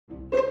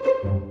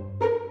Welcome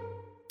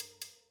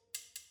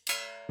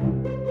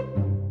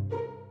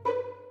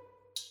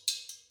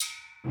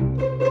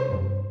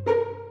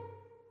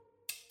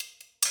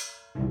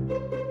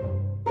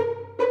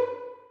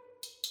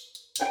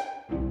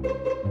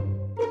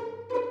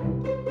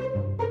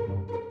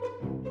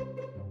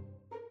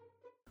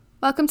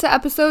to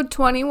episode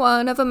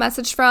 21 of A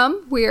Message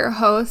From. We're your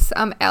hosts.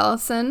 I'm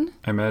Allison.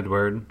 I'm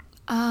Edward.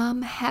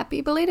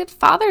 Happy belated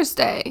Father's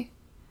Day.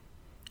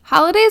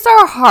 Holidays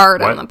are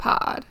hard on the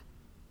pod.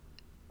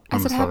 I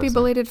said happy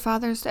belated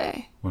Father's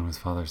Day. When was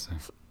Father's Day?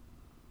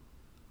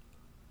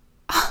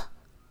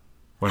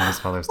 When was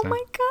Father's Day? Oh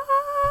my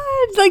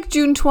God. Like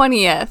June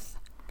 20th.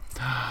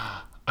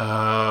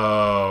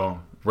 Oh,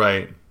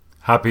 right.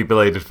 Happy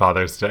belated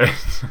Father's Day.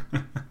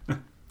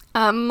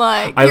 I'm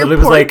like, your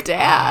poor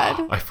dad.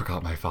 Oh, I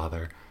forgot my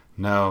father.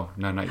 No,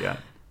 not yet.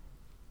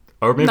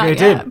 Or maybe not I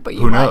yet, did. But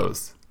Who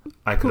knows?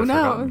 I could Who have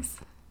forgotten. knows?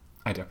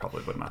 I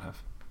probably would not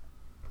have.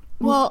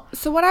 Well,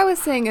 so what I was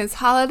saying is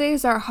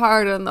holidays are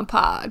hard on the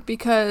pod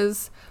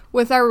because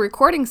with our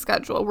recording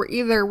schedule, we're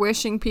either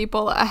wishing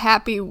people a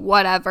happy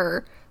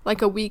whatever,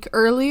 like a week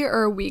early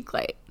or a week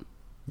late.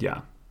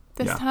 Yeah.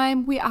 This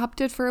time we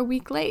opted for a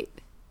week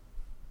late.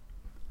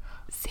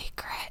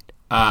 Secret.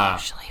 We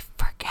usually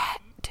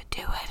forget to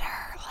do it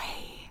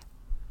early.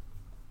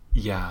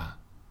 Yeah.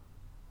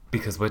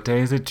 Because what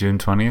day is it? June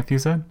 20th, you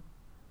said?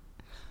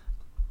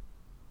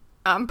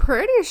 I'm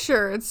pretty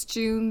sure it's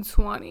June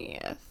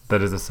 20th.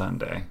 That is a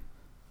Sunday.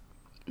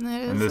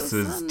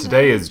 Sunday.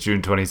 Today is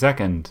June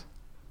 22nd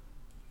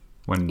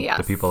when Yes.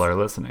 the people are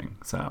listening.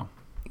 So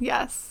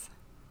Yes.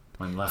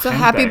 when La So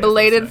Gente happy is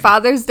belated listening.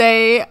 Father's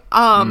Day.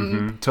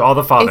 To all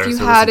the fathers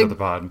who listen to the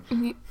pod.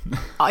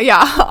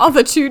 Yeah, all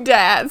the true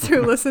dads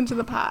who listen to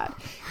the pod.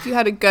 If you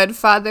had a good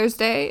Father's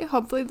Day,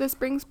 hopefully this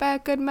brings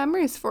back good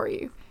memories for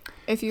you.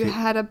 If you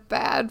had a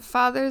bad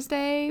Father's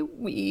Day,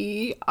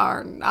 we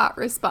are not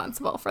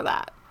responsible for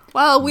that.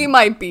 Well, we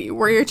might be.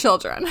 We're your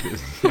children.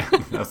 Yeah,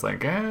 I was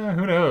like,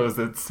 who knows?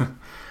 It's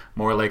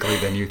more likely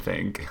than you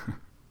think.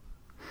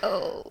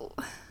 Oh.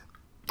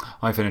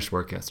 I finished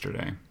work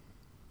yesterday.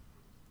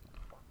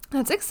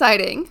 That's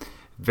exciting.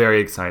 Very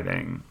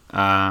exciting.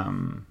 I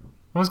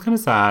was kind of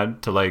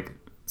sad to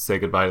say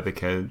goodbye to the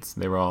kids.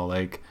 They were all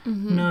like,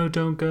 no,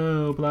 don't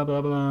go, blah,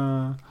 blah,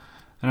 blah.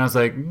 And I was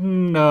like,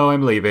 no,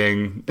 I'm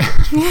leaving.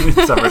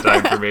 It's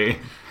summertime for me.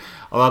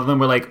 A lot of them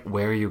were like,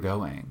 where are you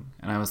going?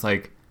 And I was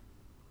like,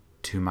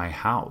 to my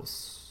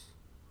house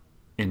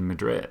in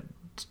Madrid.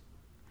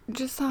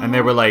 And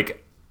they were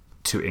like,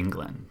 to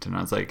England. And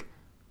I was like,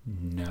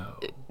 no.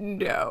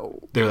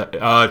 They're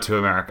like, to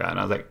America. And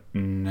I was like,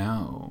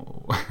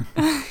 no.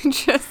 And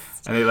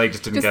they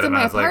just didn't get it. And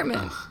I was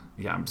apartment. like,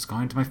 yeah, I'm just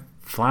going to my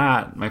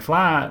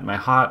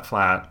hot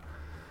flat.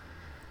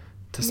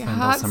 To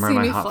spend all summer in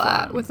my hot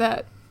flat. With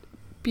that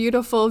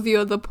beautiful view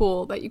of the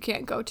pool that you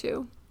can't go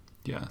to.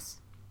 Yes.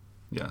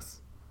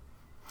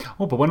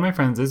 Oh, but one of my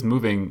friends is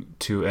moving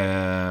to,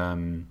 I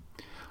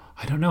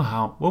don't know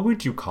what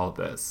would you call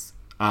this?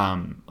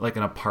 Like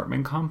an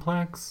apartment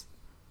complex?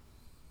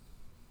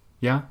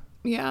 Yeah?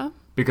 Yeah.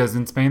 Because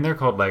in Spain they're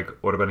called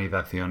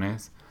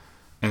urbanizaciones,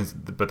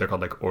 but they're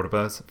called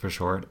urbas for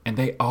short. And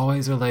they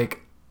always are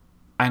like,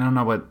 I don't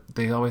know what,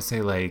 they always say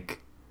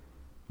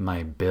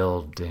my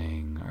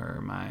building or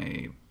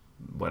my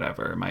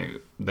whatever,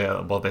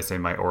 they say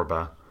my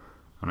urba.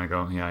 And I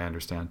go, yeah, I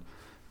understand.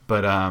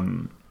 But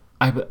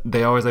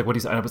they always what do you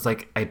say? I was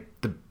like,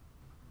 the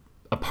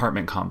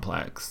apartment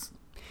complex.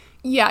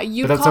 Yeah,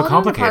 you but that's call so it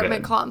complicated. an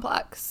apartment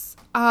complex.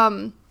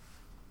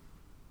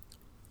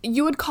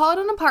 You would call it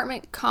an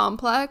apartment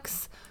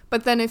complex,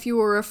 but then if you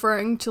were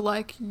referring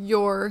to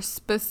your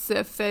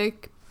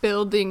specific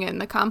building in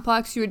the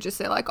complex, you would just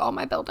say all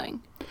my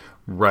building.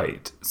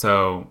 Right.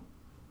 So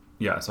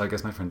yeah, so I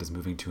guess my friend is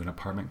moving to an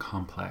apartment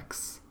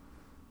complex.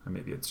 Or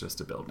maybe it's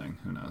just a building.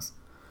 Who knows?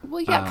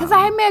 Well, yeah, because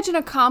I imagine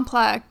a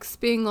complex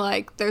being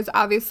there's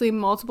obviously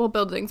multiple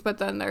buildings, but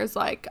then there's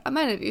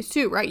amenities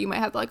too, right? You might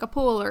have a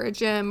pool or a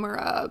gym or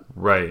a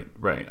right.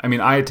 I mean,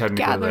 I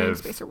technically gathering live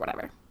space or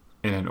whatever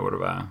in an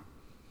urba.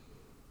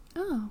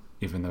 Oh.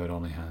 Even though it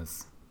only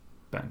has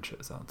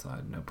benches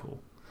outside, no pool.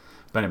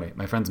 But anyway,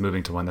 my friend's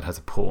moving to one that has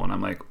a pool, and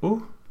I'm like,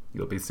 ooh,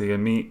 you'll be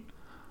seeing me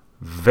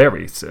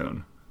very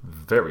soon.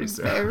 Very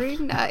soon. Very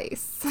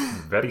nice.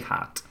 Very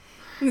hot.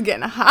 It's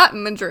getting hot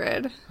in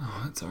Madrid.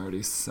 Oh, it's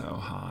already so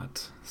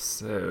hot.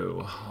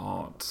 So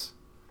hot.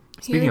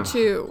 Speaking Here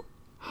too.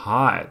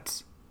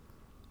 Hot.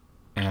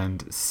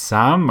 And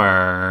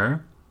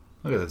summer.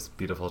 Look at this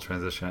beautiful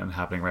transition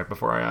happening right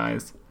before our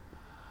eyes.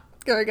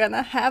 We're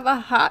gonna have a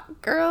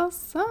hot girl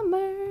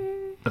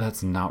summer.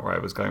 That's not where I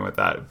was going with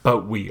that.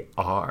 But we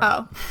are.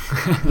 Oh.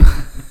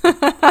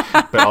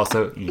 But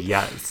also,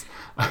 yes.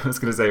 I was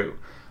going to say,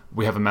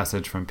 we have a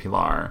message from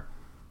Pilar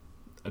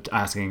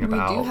asking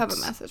about... We do have a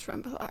message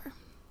from Pilar.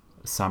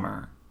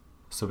 Summer.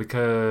 So we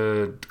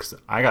could... Because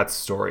I got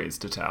stories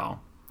to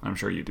tell. I'm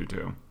sure you do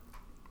too.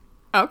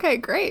 Okay,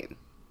 great.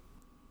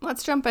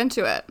 Let's jump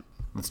into it.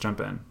 Let's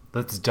jump in.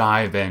 Let's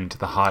dive into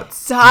the hot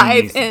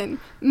Dive in.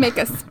 Make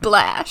a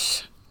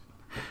splash.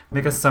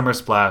 Make a summer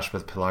splash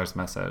with Pilar's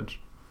message.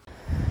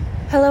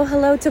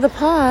 Hello to the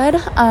pod.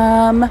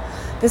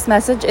 This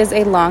message is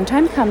a long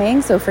time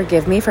coming, so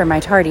forgive me for my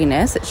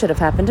tardiness. It should have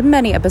happened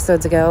many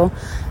episodes ago.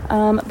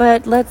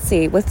 But let's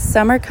see. With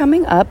summer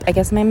coming up, I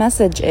guess my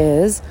message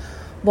is,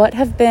 what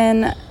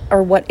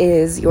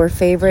is your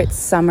favorite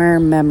summer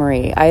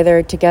memory?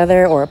 Either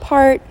together or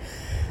apart.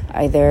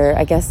 Either,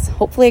 I guess,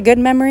 hopefully a good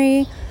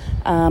memory.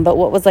 But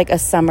what was like a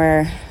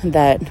summer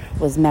that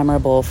was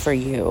memorable for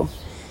you?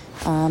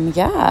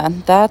 Yeah,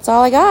 that's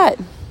all I got.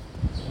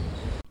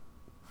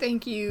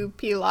 Thank you,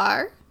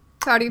 Pilar.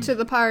 Tardy to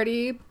the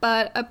party,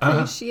 but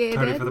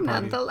appreciated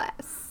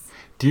nonetheless.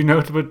 Do you know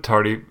what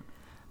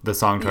the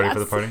song Tardy Yes. for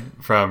the Party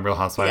from Real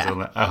Housewives?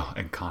 Yeah. Oh,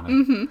 iconic.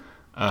 Mm-hmm.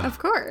 Of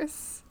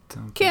course.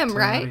 Kim,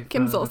 right?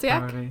 Kim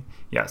Zolciak?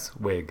 Yes,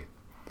 Wig,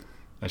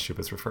 as she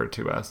was referred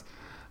to as.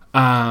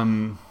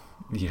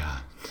 Yeah.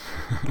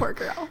 Poor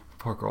girl.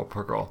 Poor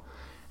girl.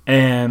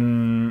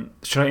 And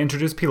should I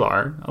introduce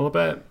Pilar a little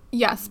bit?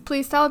 Yes,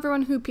 please tell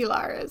everyone who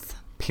Pilar is.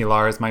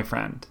 Pilar is my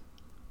friend.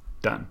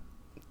 Done.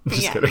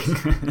 Just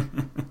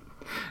kidding.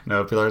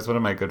 No, Pilar is one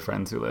of my good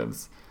friends who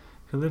lives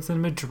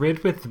in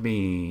Madrid with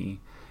me.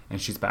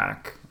 And she's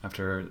back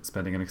after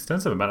spending an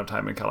extensive amount of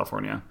time in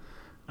California.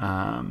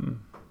 And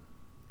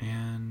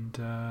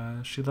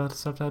she let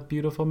us have that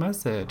beautiful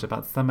message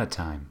about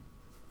summertime.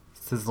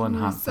 Sizzling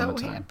hot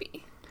summertime. So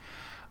happy.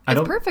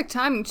 It's perfect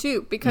timing,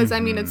 too, because,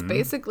 it's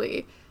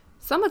basically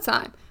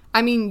summertime.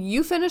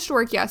 You finished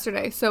work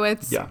yesterday, so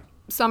it's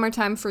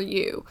summertime for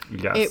you.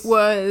 Yes. It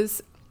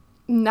was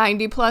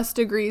 90-plus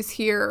degrees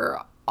here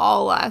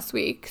all last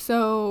week,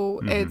 so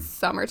it's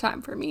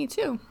summertime for me,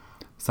 too.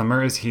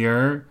 Summer is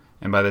here,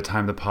 and by the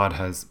time the pod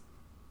has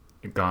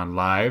gone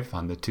live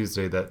on the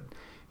Tuesday that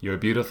your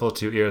beautiful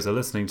two ears are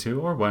listening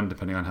to, or one,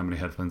 depending on how many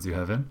headphones you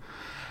have in,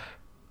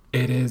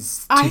 it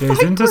is 2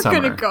 days into summer. I thought we're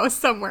going to go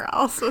somewhere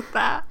else with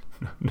that.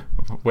 No,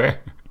 where?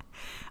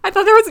 I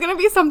thought there was going to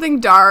be something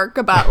dark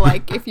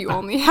about, if you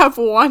only have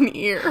one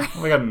ear.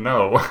 Oh my god,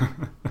 no.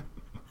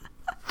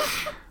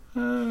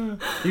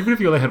 Even if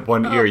you only had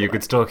one ear, you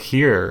could still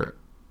hear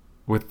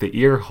with the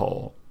ear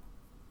hole.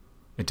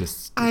 It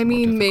just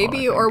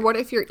maybe, or what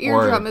if your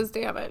eardrum is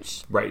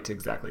damaged? Right,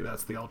 exactly.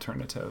 That's the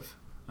alternative,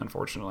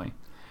 unfortunately.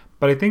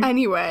 But I think...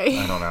 Anyway.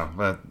 I don't know.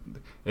 But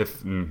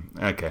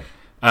okay.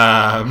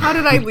 How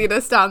did I lead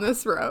us down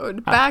this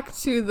road? Back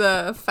to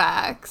the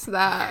facts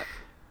that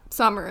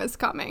summer is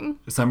coming.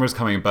 Summer's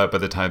coming, but by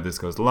the time this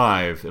goes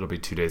live, it'll be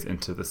 2 days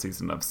into the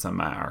season of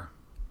summer.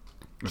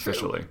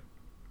 Officially. True.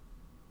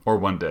 Or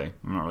one day.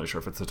 I'm not really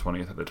sure if it's the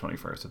 20th or the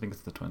 21st. I think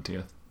it's the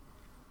 20th.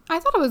 I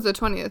thought it was the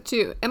 20th,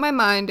 too. In my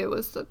mind, it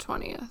was the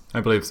 20th.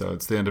 I believe so.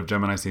 It's the end of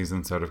Gemini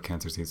season, start of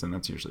Cancer season.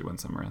 That's usually when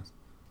summer is.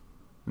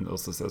 And it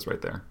also says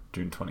right there,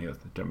 June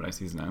 20th, Gemini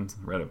season ends,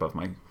 right above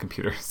my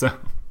computer. So...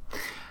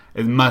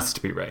 it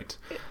must be right.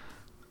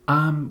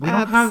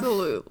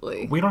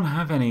 Absolutely. We don't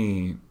have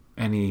any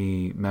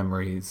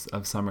memories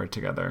of summer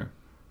together.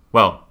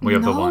 Well, we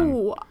have the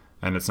one,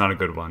 and it's not a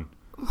good one.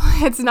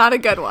 It's not a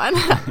good one.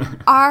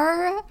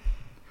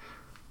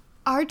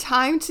 Our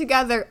time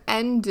together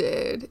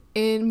ended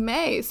in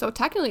May, so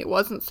technically it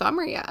wasn't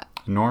summer yet.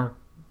 Nor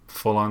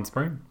full-on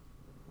spring.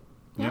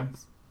 Yeah.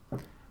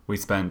 Yes. We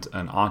spent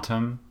an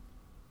autumn.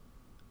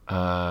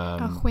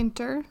 A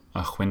winter.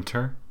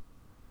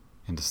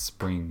 And a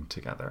spring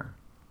together.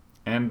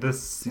 And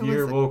this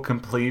year we'll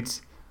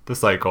complete the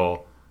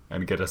cycle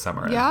and get a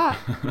summer in. Yeah.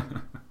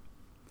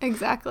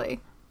 Exactly.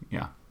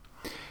 Yeah.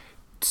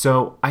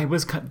 So I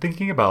was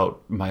thinking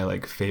about my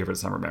favorite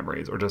summer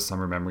memories, or just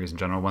summer memories in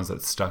general, ones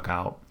that stuck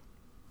out.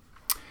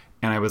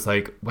 And I was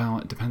like, well,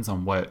 it depends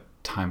on what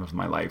time of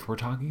my life we're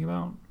talking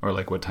about, or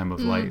what time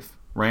of life,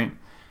 right?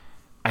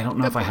 I don't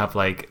know if I have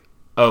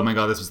oh my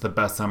god, this was the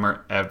best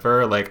summer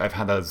ever. I've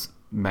had those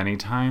many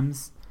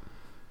times.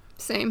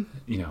 Same.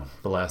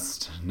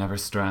 Blessed, never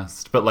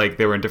stressed. But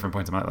they were in different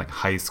points of my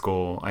high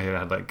school. I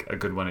had a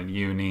good one in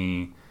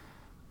uni.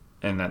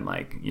 And then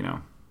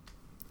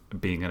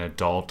being an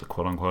adult,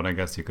 quote unquote, I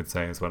guess you could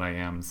say, is what I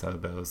am. So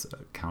those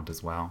count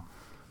as well.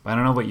 But I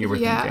don't know what you were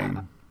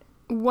thinking.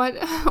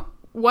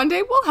 One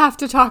day we'll have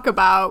to talk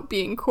about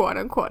being quote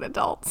unquote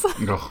adults.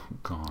 Oh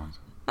god.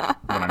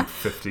 When I'm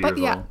 50 years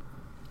old.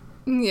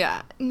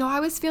 Yeah. No, I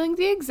was feeling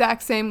the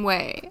exact same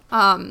way.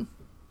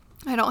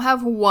 I don't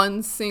have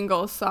one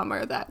single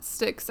summer that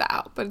sticks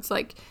out, but it's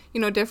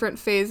different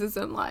phases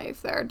in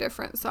life. There are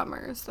different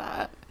summers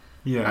that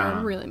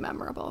are really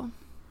memorable.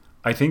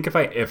 I think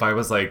if I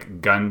was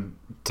gun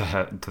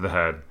to the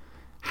head,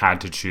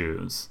 had to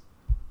choose,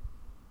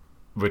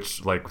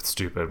 which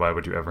stupid, why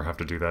would you ever have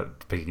to do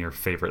that, picking your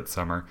favorite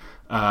summer?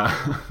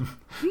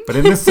 But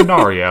in this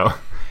scenario,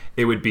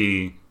 it would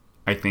be,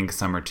 I think,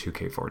 summer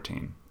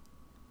 2K14.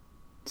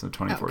 So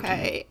 2014.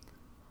 Okay.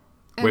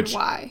 And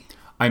why?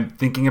 I'm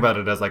thinking about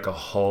it as a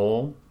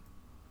whole.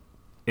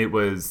 It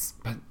was,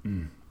 but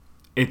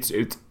it's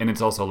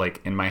also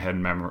in my head,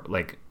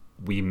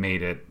 we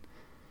made it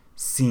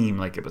seem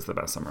like it was the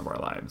best summer of our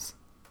lives.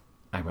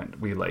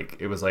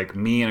 It was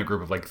me and a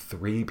group of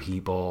 3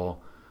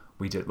 people.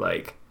 We did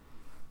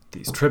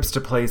these trips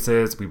to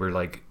places. We were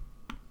like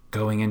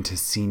going into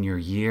senior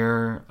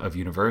year of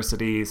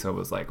university, so it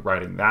was like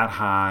riding that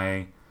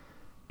high.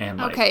 And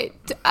like, okay.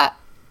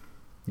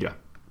 Yeah.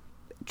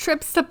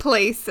 Trips to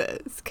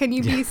places. Can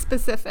you be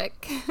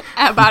specific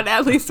about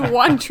at least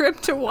one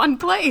trip to one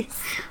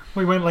place?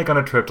 We went like on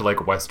a trip to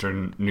like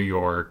Western New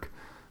York.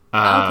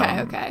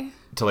 Okay.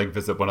 To like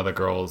visit one of the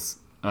girls'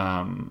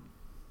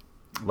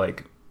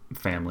 like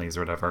families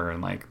or whatever,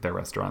 and like their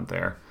restaurant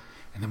there.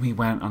 And then we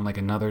went on like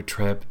another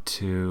trip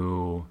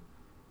to,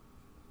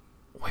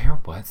 where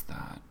was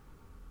that?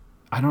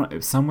 I don't know. It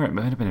was somewhere. It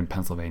might have been in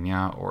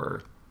Pennsylvania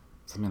or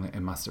something. Like,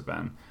 it must have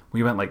been.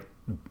 We went like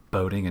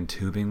boating and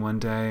tubing one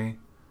day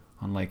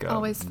on like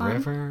a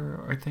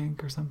river, I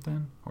think, or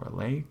something, or a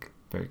lake.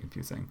 Very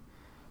confusing.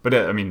 But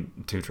I mean,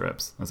 2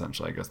 trips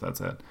essentially. I guess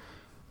that's it.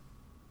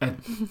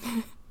 And,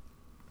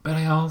 but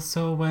I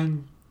also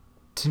went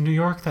to New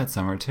York that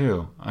summer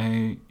too.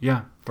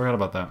 Forgot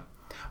about that.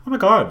 Oh my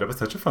god, that was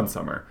such a fun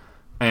summer.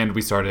 And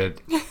we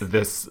started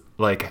this,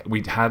 like,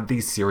 we had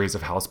these series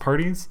of house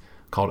parties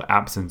called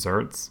Apps and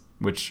Zerts,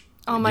 which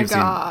you've seen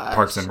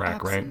Parks and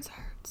Rec, right? And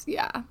Zerts.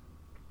 Yeah.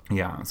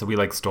 Yeah, so we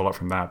like stole it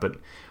from that, but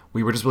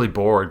we were just really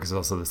bored because it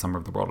was also the summer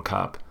of the World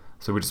Cup.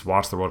 So we just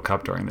watched the World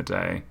Cup during the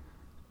day,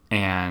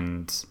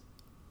 and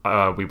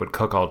we would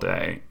cook all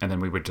day, and then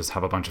we would just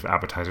have a bunch of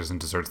appetizers and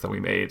desserts that we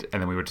made,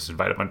 and then we would just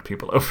invite a bunch of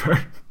people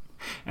over.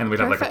 And we'd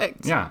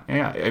Perfect. have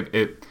like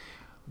it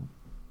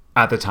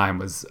at the time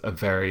was a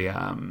very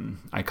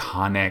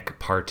iconic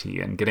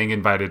party, and getting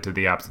invited to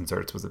the Apps and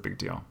Zerts was a big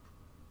deal.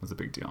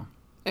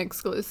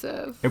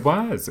 Exclusive. It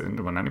was,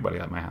 and when anybody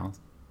at my house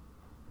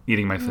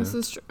eating my food. This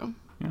is true.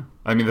 Yeah,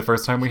 I mean, the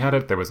first time we had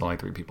it, there was only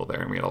 3 people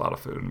there, and we had a lot of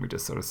food, and we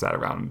just sort of sat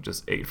around and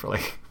just ate for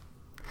like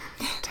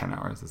 10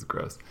 hours. It's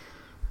gross.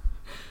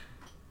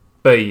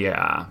 But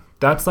yeah,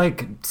 that's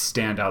like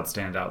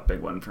standout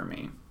big one for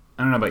me.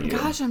 I don't know about you.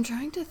 Gosh, I'm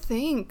trying to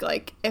think.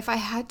 Like, if I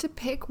had to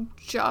pick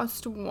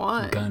just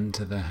one. Gun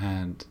to the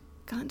head.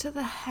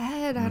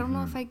 I don't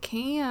know if I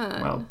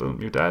can. Well, boom,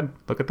 you're dead.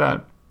 Look at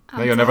that.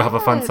 Now you'll never have a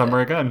fun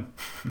summer again.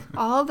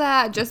 All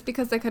that just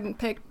because I couldn't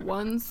pick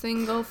one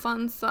single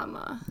fun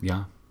summer.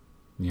 Yeah.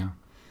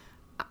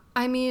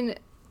 I mean,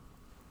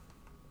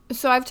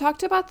 so I've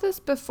talked about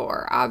this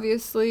before,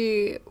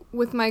 obviously,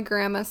 with my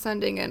grandma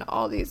sending in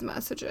all these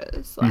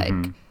messages. Like,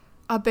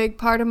 a big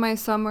part of my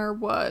summer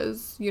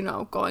was,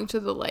 going to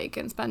the lake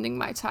and spending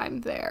my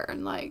time there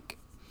and, like,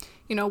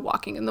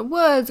 walking in the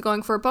woods,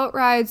 going for boat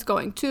rides,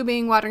 going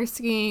tubing, water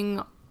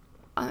skiing,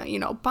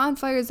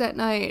 bonfires at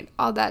night,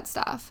 all that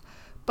stuff.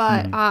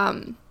 But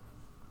I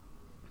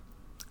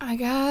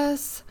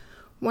guess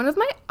one of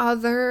my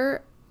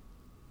other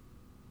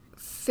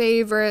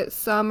favorite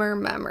summer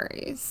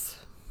memories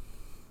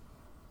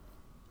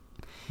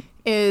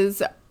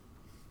is,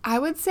 I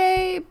would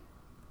say,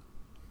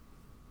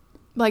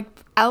 like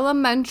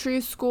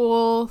elementary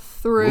school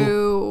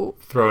through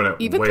throwing it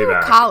even way through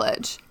back.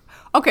 College.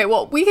 Okay,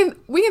 well, we can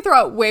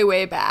throw it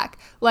way back.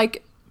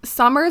 Like,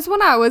 summers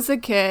when I was a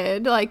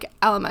kid, like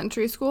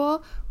elementary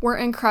school, were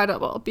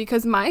incredible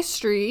because my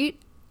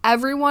street,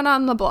 everyone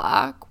on the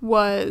block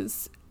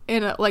was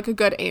in a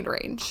good age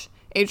range.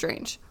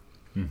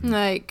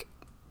 Like,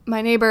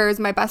 my neighbors,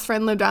 my best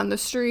friend lived down the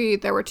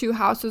street. There were 2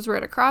 houses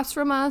right across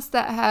from us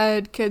that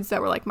had kids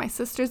that were like my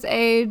sister's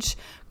age.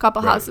 A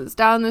couple houses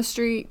down the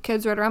street,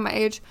 kids right around my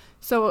age.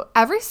 So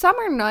every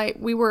summer night,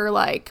 we were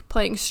like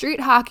playing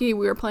street hockey.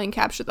 We were playing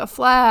capture the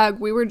flag.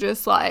 We were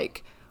just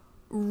like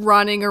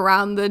running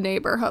around the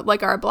neighborhood,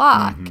 like our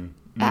block,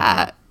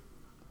 at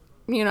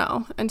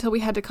until we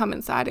had to come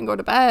inside and go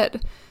to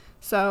bed.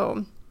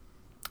 So,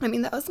 I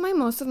mean, that was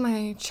most of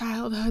my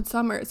childhood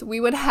summers. We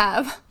would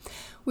have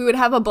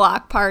a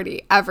block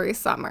party every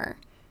summer,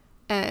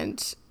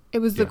 and it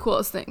was the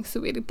coolest thing.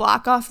 So we'd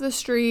block off the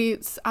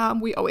streets.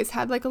 We always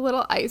had like a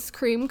little ice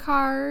cream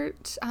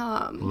cart.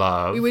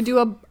 Love. We would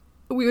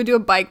do a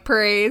bike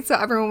parade, so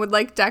everyone would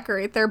like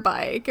decorate their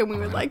bike, and we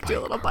would like do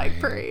a little bike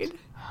parade.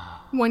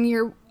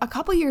 A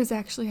couple years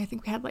actually, I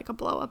think we had like a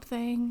blow up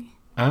thing.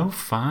 Oh,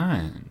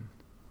 fun.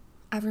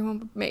 Everyone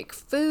would make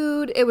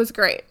food. It was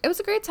great. It was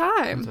a great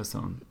time. That does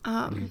sound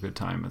like a good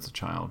time as a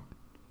child.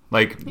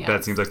 Like,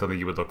 that seems like something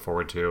you would look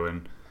forward to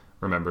and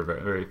remember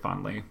very, very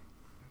fondly.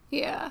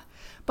 Yeah.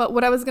 But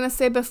what I was going to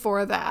say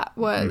before that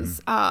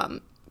was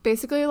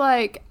basically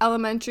like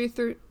elementary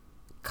through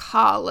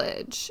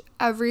college,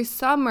 every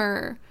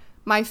summer,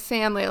 my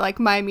family, like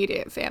my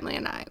immediate family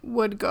and I,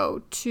 would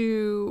go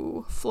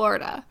to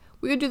Florida.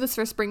 We would do this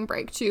for spring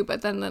break too,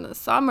 but then in the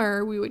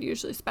summer, we would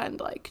usually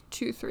spend like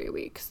 2-3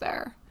 weeks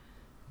there.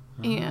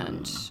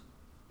 And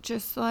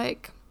just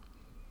like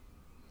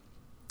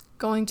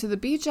going to the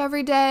beach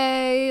every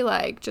day,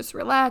 like just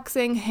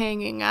relaxing,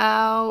 hanging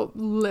out,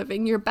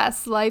 living your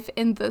best life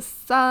in the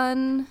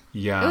sun.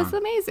 Yeah. It was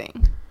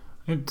amazing.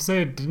 I'd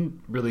say I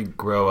didn't really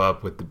grow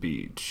up with the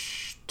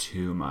beach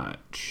too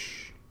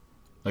much.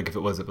 Like if it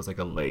was like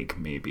a lake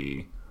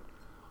maybe.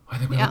 I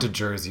think we went to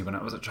Jersey when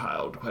I was a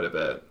child quite a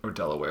bit. Or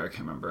Delaware, I can't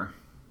remember.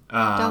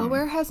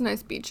 Delaware has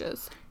nice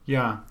beaches.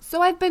 Yeah.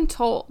 So I've been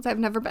told. I've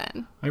never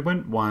been. I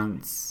went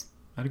once.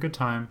 I had a good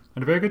time. I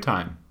had a very good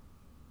time.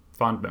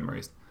 Fond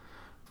memories.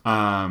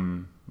 I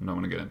don't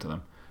want to get into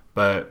them.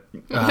 But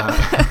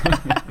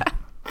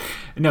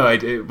no,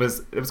 it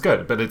was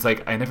good. But it's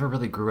like I never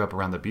really grew up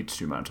around the beach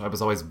too much. I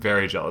was always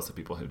very jealous of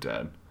people who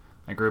did.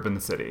 I grew up in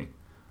the city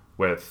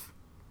with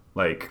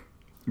like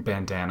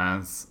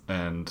bandanas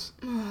and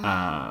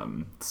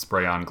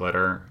spray on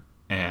glitter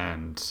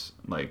and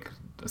like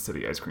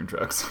city ice cream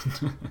trucks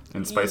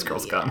and Spice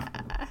Girls gum.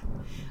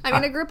 I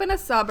mean, I grew up in a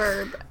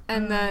suburb,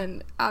 and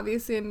then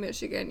obviously in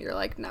Michigan, you're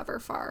like never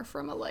far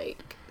from a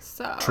lake.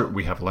 So True,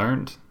 we have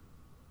learned.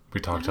 We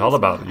talked all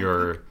about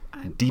your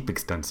deep,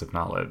 extensive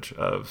knowledge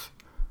of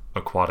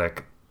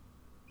aquatic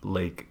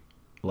lake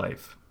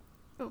life.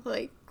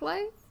 Lake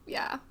life?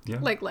 Yeah.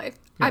 Lake life.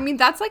 Yeah. I mean,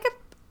 that's like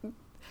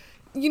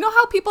you know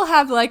how people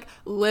have like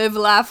live,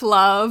 laugh,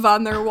 love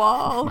on their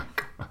wall?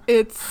 Oh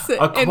It's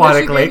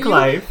aquatic lake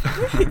life.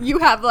 You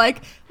have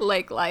like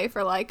lake life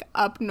or like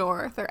up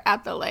north or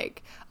at the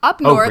lake. Up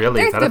north, really?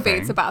 there's Is that a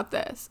debates thing? about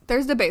this.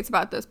 There's debates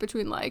about this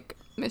between like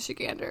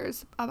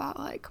Michiganders about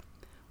like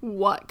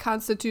what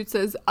constitutes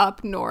as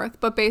up north.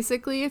 But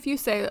basically, if you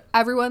say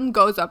everyone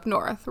goes up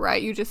north,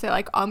 right? You just say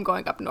like, I'm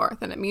going up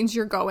north, and it means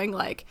you're going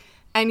like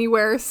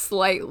anywhere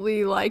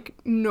slightly like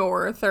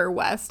north or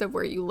west of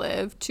where you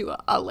live to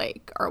a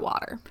lake or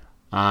water.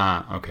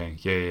 Okay.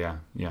 Yeah.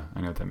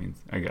 I know what that means.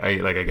 I get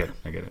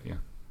it. Yeah.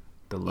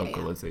 The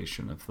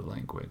localization of the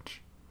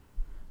language.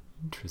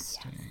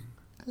 Interesting.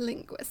 Yes.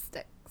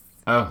 Linguistics.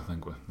 Oh,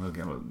 we'll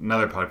get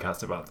another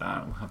podcast about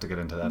that. We'll have to get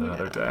into that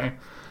another day.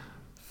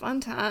 Fun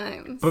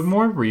times. But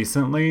more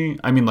recently,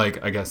 I mean,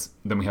 like, I guess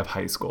then we have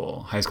high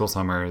school. High school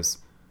summers,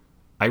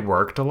 I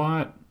worked a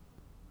lot,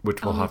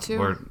 which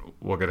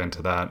we'll get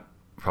into that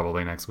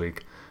probably next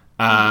week.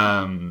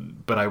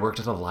 But I worked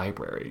at a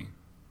library.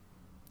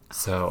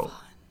 So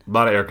a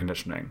lot of air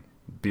conditioning.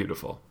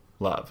 Beautiful.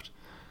 Loved.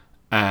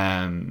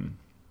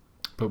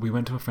 But we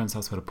went to a friend's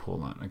house with a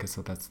pool on. I guess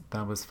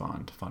that was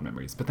fond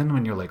memories. But then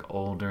when you're like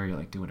older, you're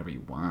like do whatever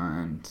you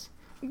want.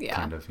 Yeah.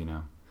 Kind of,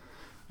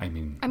 I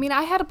mean,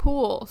 I had a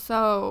pool,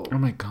 so oh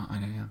my god, I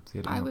know. Yeah. So you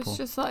had I a was pool.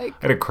 just like,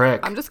 I had a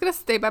crick. I'm just gonna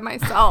stay by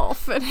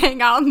myself and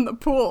hang out in the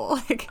pool.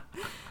 Like,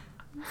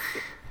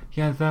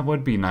 yeah, that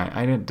would be nice.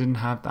 I didn't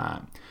have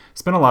that.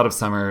 Spent a lot of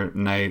summer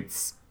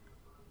nights,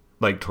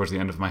 like towards the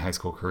end of my high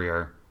school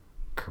career,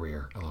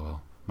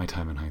 lol, my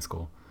time in high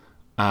school,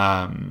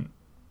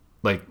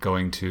 like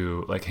going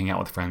to like hang out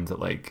with friends at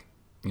like,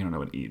 you don't know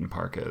what Eaton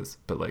Park is,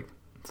 but like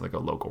it's like a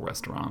local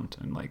restaurant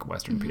in like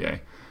Western PA.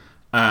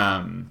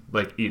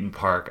 Like Eaton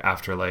Park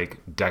after like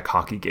deck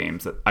hockey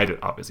games that I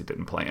obviously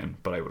didn't play in,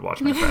 but I would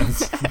watch my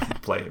friends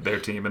play their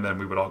team, and then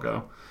we would all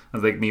go. I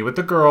was like me with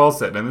the girls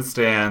sitting in the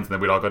stands, and then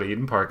we'd all go to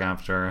Eaton Park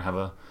after, have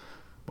a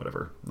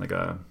whatever, like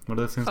a, what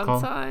are those things fun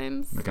called?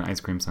 times. Like an ice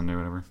cream sundae or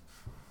whatever.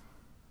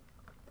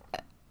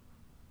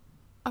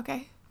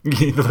 Okay.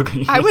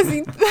 The I was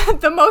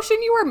the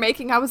motion you were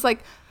making. I was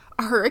like,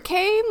 a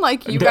hurricane?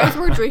 Like you guys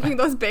were drinking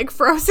those big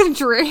frozen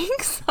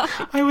drinks?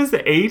 I was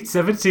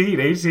 17,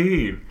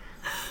 18.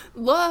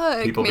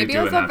 Look, People be maybe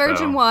it was doing a that,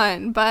 virgin though.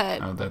 one,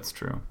 but Oh, that's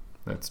true.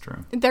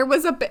 there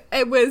was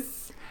it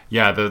was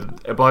Yeah,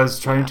 I was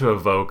trying to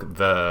evoke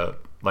the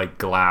like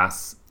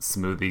glass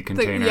smoothie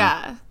container.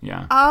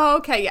 Yeah. Oh,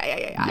 okay.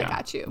 Yeah. I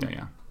got you.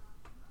 Yeah.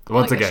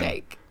 Once Like a again,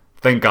 shake.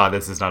 thank God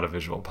this is not a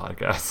visual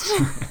podcast.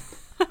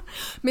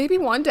 Maybe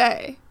one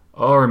day.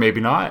 Or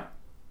maybe not.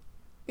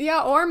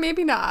 Yeah, or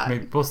maybe not.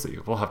 Maybe, we'll see.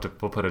 We'll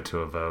put it to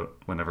a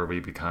vote whenever we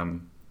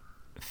become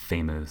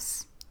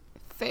famous.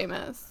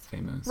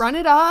 Run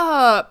it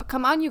up.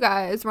 Come on, you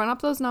guys. Run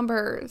up those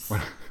numbers.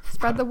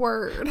 Spread the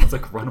word. It's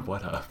like, run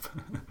what up?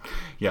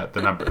 Yeah,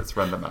 the numbers.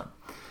 Run them up.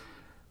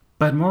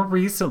 But more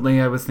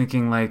recently, I was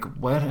thinking, like,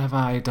 what have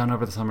I done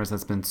over the summers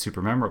that's been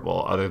super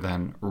memorable other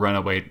than run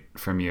away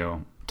from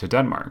you to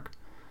Denmark?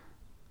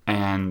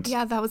 And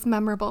Yeah, that was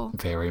memorable.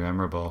 very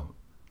memorable.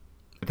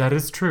 That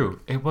is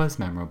true. It was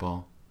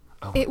memorable.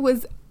 Oh. It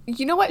was,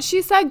 you know what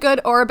she said, good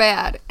or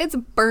bad? It's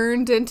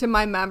burned into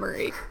my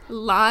memory.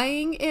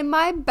 Lying in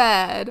my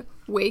bed,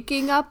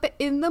 waking up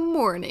in the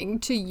morning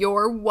to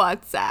your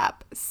WhatsApp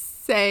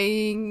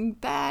saying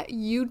that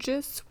you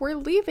just were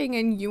leaving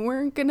and you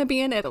weren't going to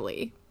be in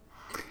Italy.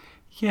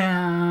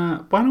 Yeah,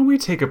 why don't we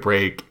take a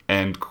break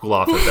and cool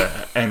off a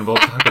bit, and we'll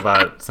talk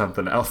about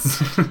something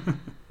else.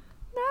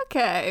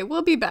 Okay,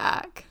 we'll be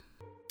back.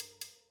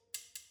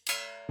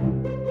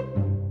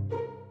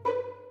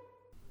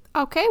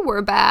 Okay,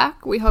 we're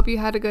back. We hope you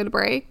had a good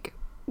break.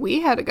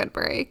 We had a good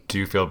break. Do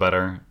you feel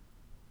better?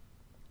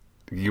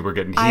 You were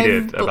getting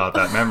heated about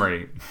that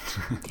memory.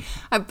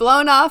 I've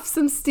blown off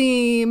some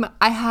steam.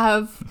 I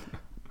have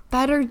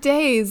better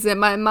days in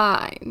my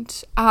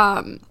mind.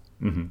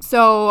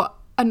 So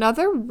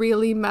another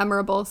really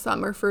memorable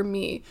summer for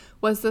me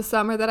was the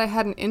summer that I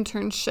had an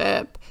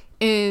internship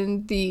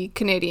in the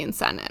Canadian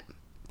Senate.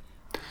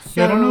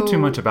 Yeah, I don't know too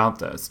much about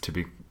this, to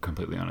be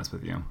completely honest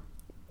with you.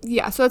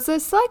 Yeah, so it's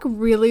this like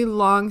really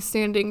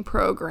long-standing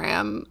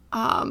program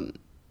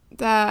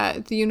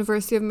that the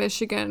University of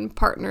Michigan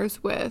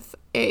partners with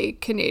a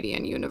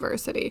Canadian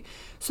university.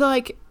 So,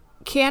 like,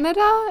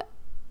 Canada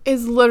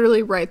is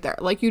literally right there.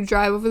 Like, you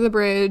drive over the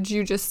bridge,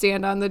 you just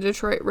stand on the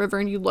Detroit River,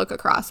 and you look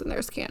across, and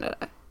there's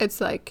Canada. It's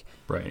like,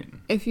 Right.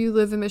 if you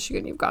live in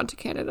Michigan, you've gone to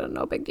Canada,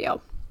 no big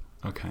deal.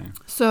 Okay.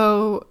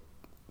 So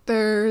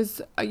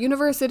there's a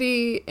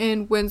university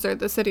in Windsor,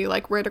 the city,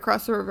 like right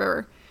across the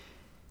river,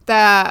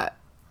 that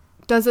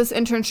does this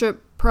internship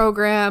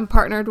program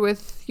partnered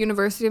with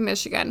University of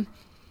Michigan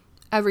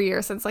every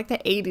year since like the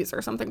 80s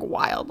or something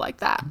wild like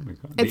that. Oh my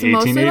God. It's The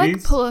mostly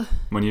 1880s? like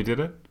When you did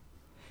it?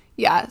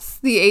 yes,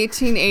 the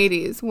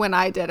 1880s when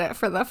I did it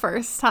for the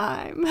first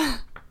time.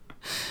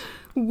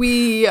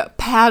 We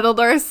paddled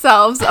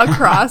ourselves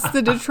across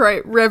the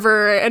Detroit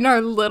River in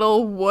our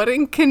little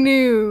wooden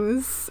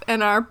canoes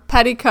and our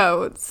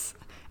petticoats.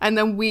 And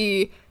then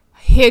we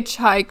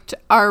hitchhiked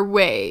our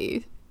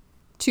way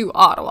to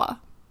Ottawa.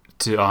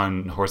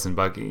 On horse and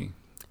buggy.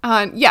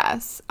 Of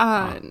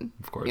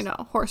course. You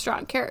know,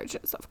 horse-drawn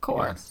carriages, of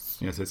course.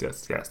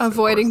 Yes.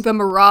 Avoiding the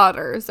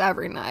marauders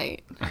every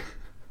night.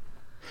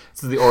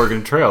 This is the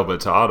Oregon Trail,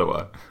 but to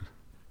Ottawa.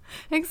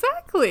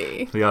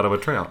 Exactly. The Ottawa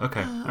Trail.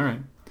 Okay. All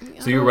right.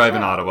 So you Ottawa arrive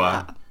in Trail, Ottawa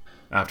yeah.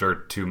 after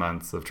 2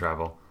 months of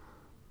travel.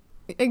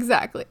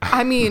 Exactly.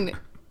 I mean,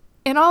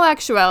 in all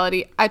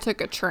actuality, I took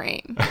a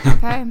train.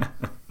 Okay?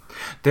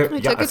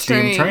 Took a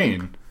steam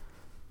train.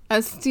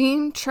 A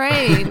steam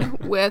train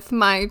with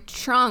my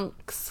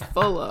trunks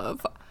full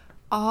of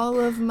all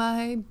of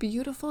my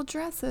beautiful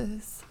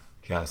dresses.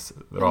 Yes.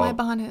 They're And all my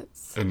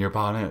bonnets. in your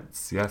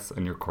bonnets. Yes.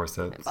 And your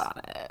corsets.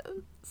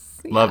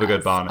 Bonnets. Love a good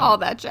Yes, bonnet. All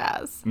that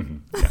jazz.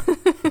 Yeah.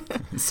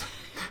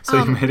 so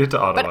you made it to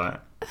Ottawa.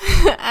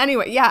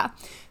 Anyway, yeah.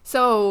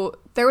 So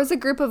there was a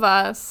group of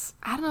us,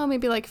 I don't know,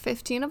 maybe like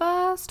 15 of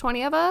us,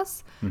 20 of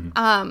us.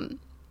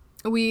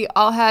 We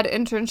all had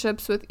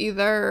internships with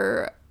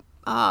either,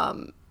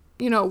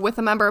 with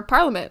a member of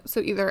parliament. So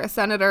either a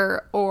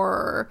senator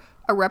or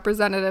a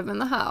representative in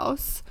the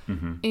House.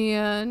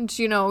 And,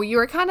 you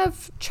were kind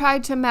of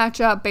tried to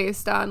match up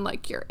based on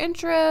like your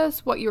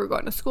interests, what you were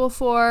going to school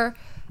for.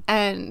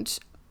 And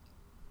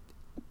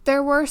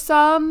there were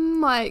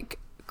some like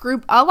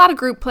a lot of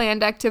group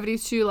planned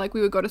activities too. Like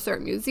we would go to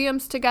certain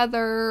museums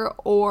together,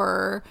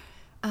 or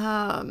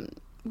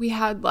we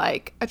had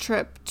like a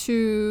trip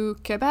to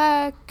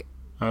Quebec,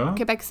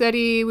 Quebec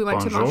City. We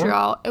went to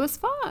Montreal. It was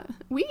fun.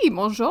 Oui,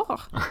 bonjour.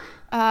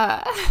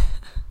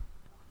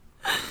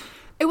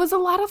 It was a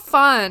lot of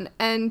fun,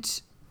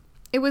 and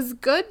it was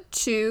good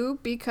too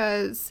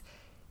because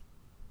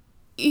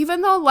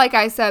even though, like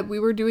I said, we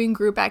were doing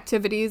group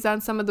activities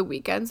on some of the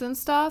weekends and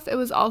stuff, it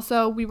was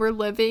also, we were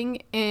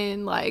living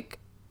in like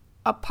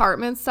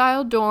apartment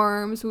style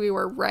dorms. We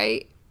were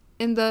right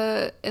in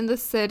the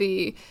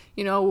city,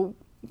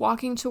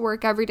 walking to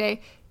work every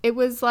day. It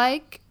was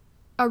like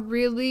a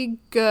really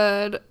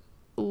good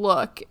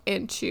look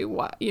into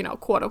what,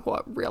 quote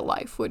unquote real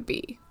life would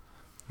be.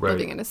 Right.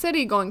 Living in a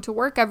city, going to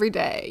work every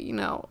day,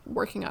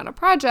 working on a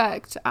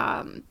project,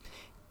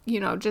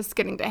 just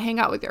getting to hang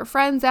out with your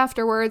friends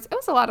afterwards. It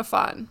was a lot of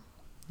fun.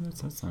 That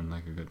does sound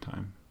like a good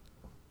time.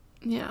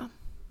 Yeah.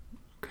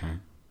 Okay.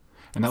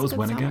 And that was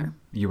when summer. Again?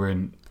 You were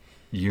in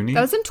uni?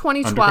 That was in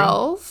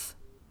 2012.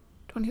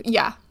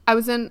 Yeah. I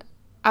was in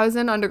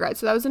undergrad.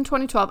 So that was in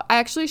 2012. I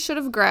actually should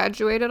have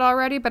graduated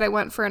already, but I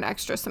went for an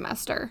extra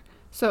semester.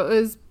 So it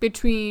was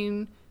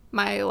between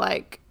my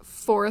like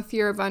 4th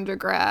year of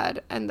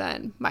undergrad and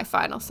then my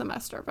final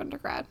semester of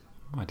undergrad.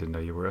 I didn't know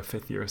you were a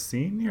 5th year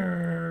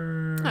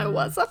senior. I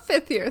was a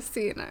 5th year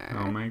senior.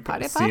 Oh my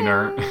God.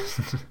 Senior.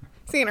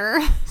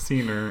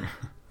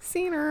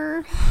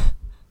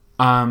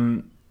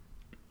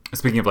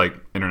 Speaking of like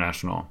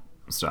international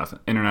stuff,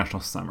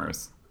 international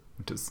summers,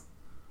 which is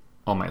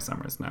all my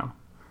summers now,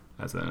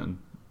 as an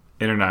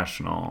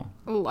international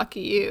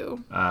lucky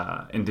you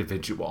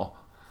individual.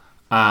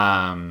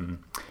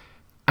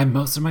 And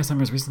most of my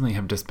summers recently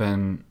have just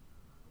been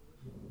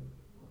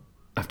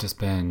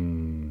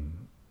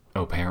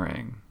au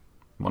pairing.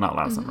 Well, not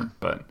last summer,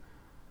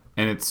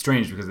 and it's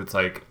strange because it's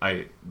like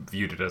I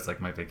viewed it as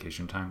like my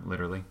vacation time,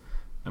 literally.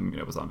 I mean,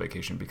 I was on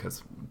vacation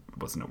because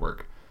it wasn't at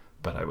work,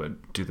 but I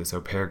would do this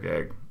au pair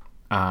gig.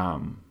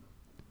 And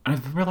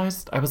I've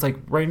realized, I was like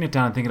writing it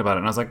down and thinking about it,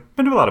 and I was like,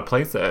 been to a lot of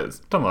places,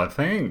 done a lot of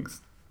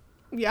things.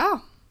 Yeah.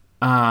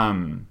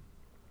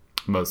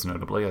 Most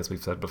notably, as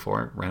we've said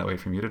before, ran away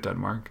from you to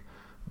Denmark.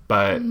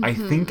 But I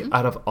think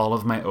out of all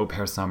of my au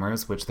pair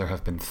summers, which there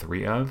have been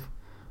 3 of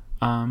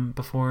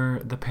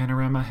before the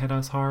panorama hit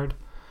us hard,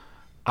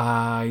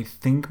 I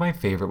think my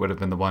favorite would have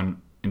been the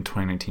one in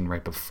 2019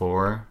 right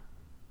before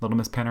Little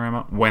Miss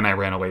Panorama, when I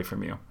ran away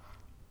from you.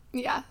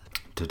 Yeah.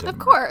 To Denmark. Of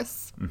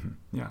course.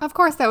 Yeah. Of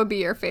course that would be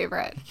your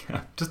favorite.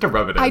 Yeah, just to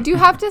rub it in. I do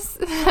have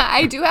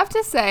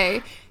to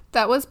say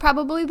that was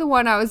probably the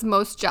one I was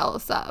most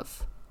jealous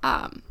of.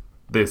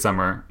 That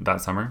summer,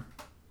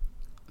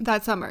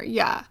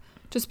 yeah.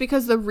 Just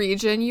because the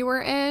region you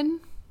were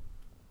in,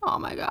 oh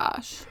my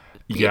gosh.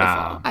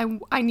 Beautiful. Yeah.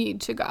 I need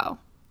to go.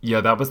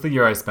 Yeah, that was the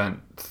year I spent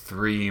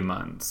 3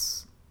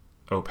 months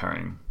au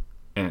pairing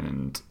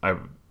and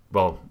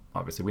well,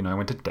 obviously we know I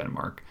went to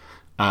Denmark.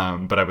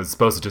 But I was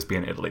supposed to just be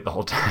in Italy the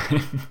whole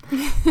time.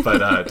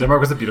 But Denmark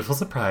was a beautiful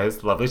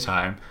surprise, lovely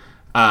time.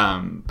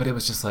 But it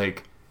was just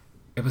like,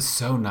 it was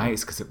so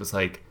nice because it was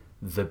like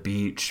the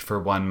beach for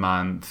 1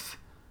 month,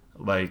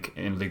 like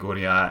in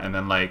Liguria, and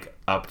then like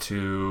up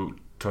to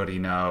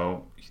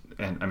Torino.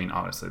 And I mean,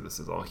 honestly, this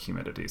is all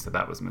humidity, so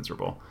that was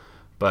miserable.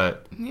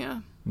 But Yeah.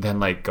 then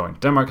like going to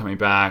Denmark, coming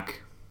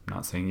back,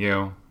 not seeing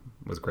you,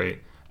 was great.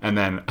 And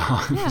then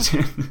how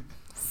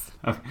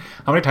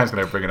many times can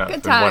I bring it up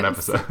Good in one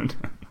times. episode?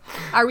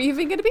 Are we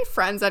even going to be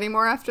friends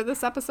anymore after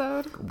this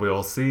episode?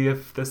 We'll see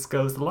if this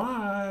goes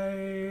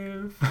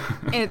live.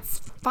 It's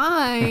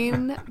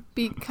fine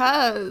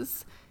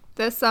because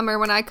this summer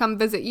when I come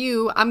visit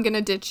you, I'm going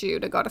to ditch you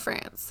to go to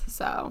France.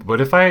 So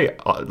What if I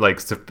like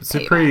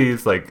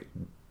surprise, like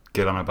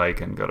get on a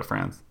bike and go to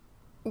France?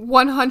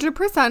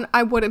 100%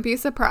 I wouldn't be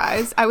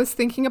surprised. I was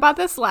thinking about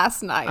this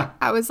last night.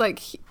 I was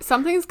like,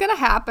 something's going to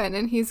happen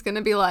and he's going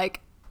to be like,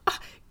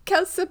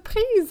 quelle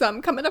surprise,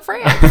 I'm coming to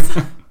France.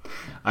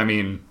 I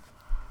mean,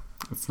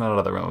 it's not out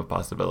of the realm of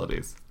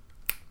possibilities.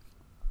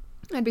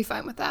 I'd be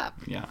fine with that.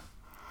 Yeah.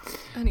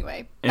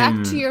 Anyway,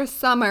 back to your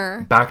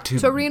summer. Back to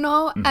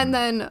Torino and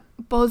then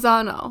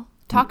Bolzano.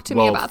 Talk to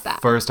me about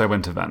that. First I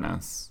went to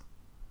Venice,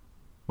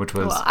 which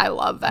was Well, I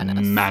love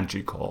Venice.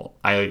 magical.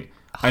 I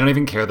don't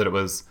even care that it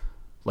was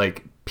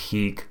like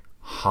peak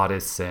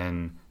hottest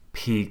sin,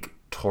 peak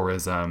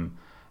tourism.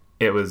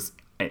 It was,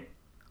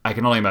 I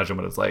can only imagine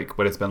what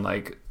it's been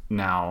like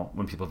now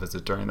when people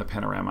visit during the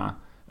panorama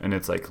and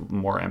it's like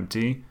more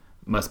empty.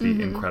 Must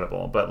be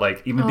incredible. But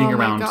like even being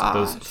around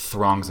those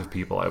throngs of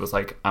people, I was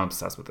like, I'm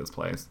obsessed with this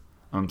place.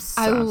 I'm obsessed.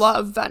 I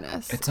love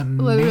Venice. It's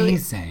Literally,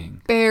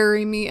 amazing.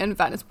 bury me in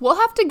Venice. We'll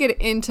have to get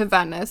into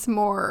Venice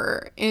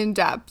more in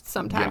depth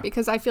sometime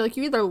because I feel like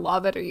you either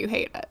love it or you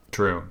hate it.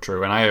 True.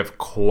 And I have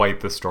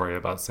quite the story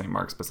about St.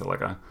 Mark's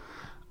Basilica.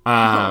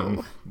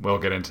 We'll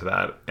get into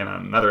that in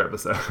another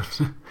episode.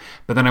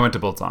 But then I went to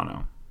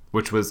Bolzano,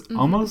 which was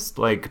almost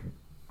like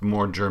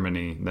more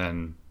Germany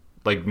than,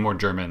 like more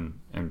German.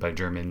 And by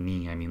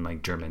Germany, I mean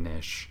like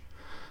Germanish.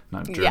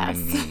 Not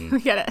Germany. Yes,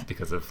 we get it.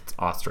 Because of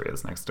Austria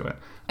is next to it.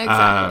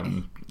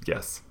 Exactly.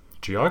 Yes.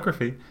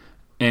 Geography.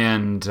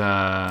 And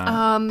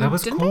that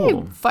was didn't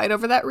cool. they fight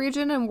over that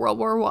region in World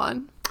War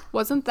One?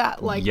 Wasn't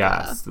that like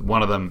yes,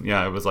 one of them.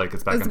 Yeah, it was like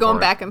it's back and forth. it's going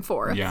back and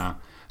forth. Yeah.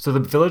 So the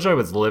village I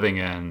was living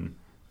in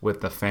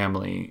with the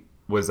family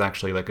was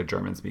actually like a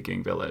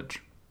German-speaking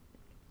village.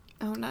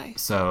 Oh,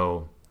 nice.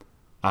 So,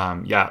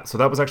 so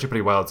that was actually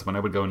pretty wild. So when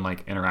I would go and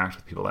like interact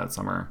with people that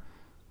summer,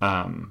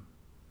 I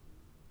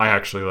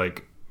actually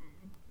like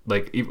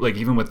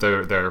even with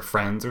their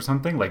friends or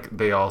something, like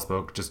they all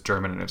spoke just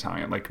German and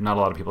Italian. Like not a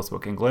lot of people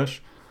spoke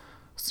English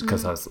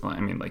because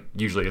like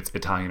usually it's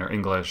Italian or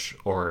English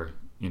or,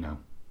 you know,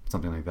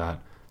 something like that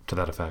to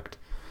that effect.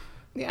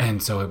 Yeah.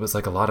 And so it was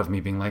like a lot of me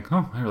being like,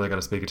 oh, I really got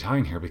to speak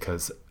Italian here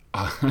because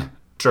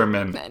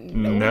German,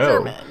 no.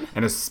 German.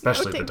 And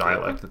especially the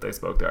dialect that they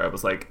spoke there. I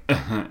was like,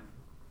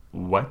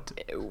 what?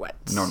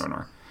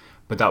 No.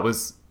 But that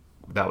was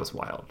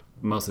wild.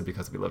 Mostly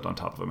because we lived on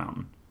top of a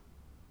mountain.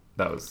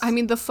 That was... I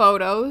mean, the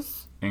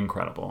photos...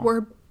 incredible.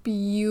 Were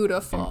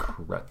beautiful.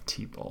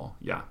 Incredible.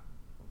 Yeah.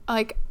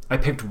 Like... I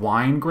picked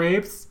wine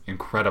grapes.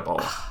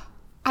 Incredible.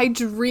 I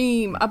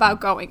dream about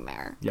going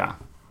there. Yeah.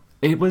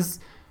 It was...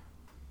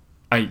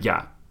 I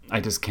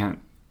just can't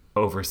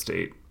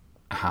overstate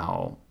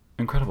how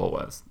incredible it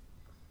was.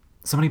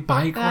 So many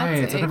bike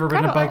rides. I've never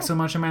ridden a bike so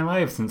much in my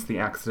life since the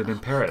accident in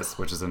Paris,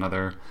 which is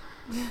another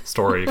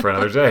story for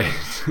another day.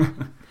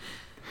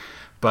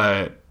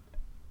 But,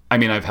 I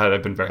mean,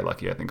 I've been very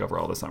lucky, I think, over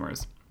all the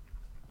summers.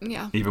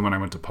 Yeah. Even when I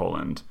went to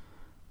Poland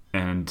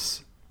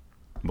and,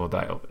 well,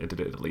 I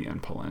did Italy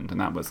and Poland, and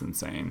that was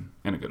insane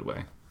in a good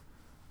way.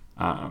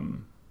 I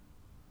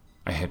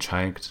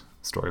hitchhiked.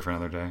 Story for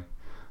another day.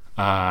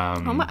 I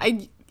don't.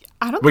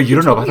 Wait, think you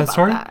don't know about me that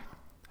story? That.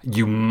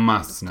 You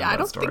must know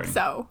that story. I don't think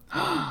so.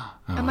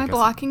 Am I guess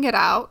blocking it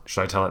out?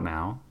 Should I tell it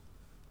now?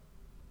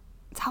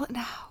 Tell it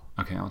now.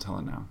 Okay, I'll tell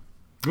it now.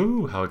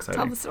 Ooh, how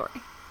exciting. Tell the story.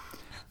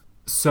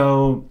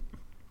 So,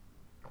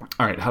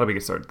 all right, how do we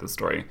get started with this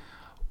story?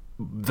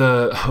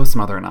 The host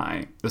mother and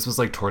I, this was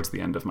like towards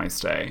the end of my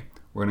stay.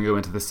 We're going to go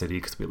into the city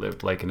because we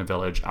lived like in a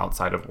village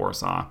outside of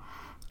Warsaw.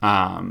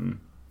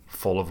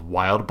 Full of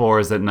wild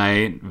boars at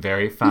night.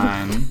 Very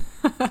fun.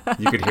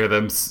 You could hear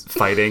them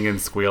fighting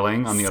and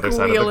squealing on the other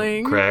side of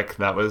the creek.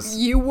 That was...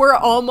 You were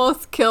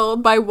almost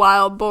killed by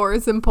wild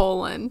boars in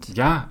Poland.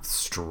 Yeah,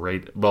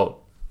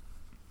 well,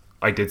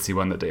 I did see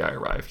one the day I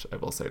arrived. I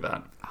will say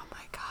that. Oh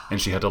my God. And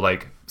she had to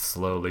like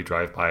slowly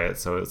drive by it.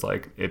 So it was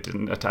like, it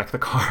didn't attack the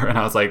car. And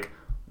I was like,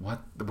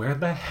 what? Where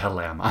the hell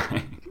am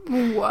I?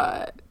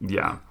 What?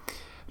 Yeah.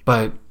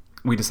 But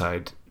we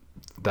decided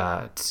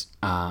that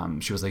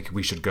she was like,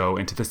 we should go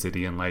into the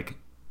city and like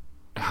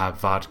have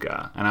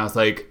vodka. And I was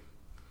like,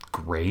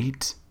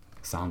 great.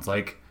 Sounds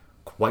like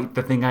quite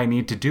the thing I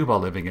need to do while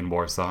living in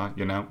Warsaw,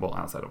 you know? Well,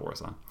 outside of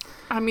Warsaw.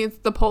 I mean, it's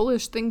the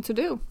Polish thing to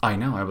do. I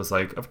know. I was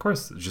like, of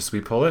course, je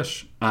suis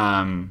Polish.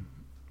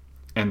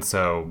 And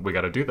so we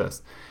got to do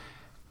this.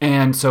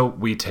 And so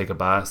we take a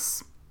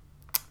bus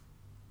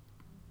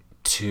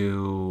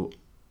to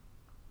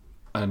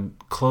a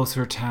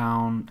closer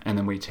town, and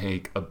then we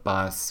take a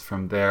bus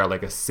from there,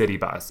 like a city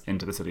bus,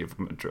 into the city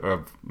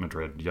of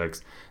Madrid,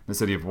 yikes, the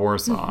city of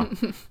Warsaw,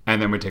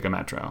 and then we take a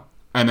metro.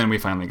 And then we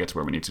finally get to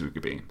where we need to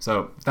be.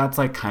 So that's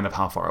like kind of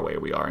how far away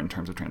we are in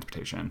terms of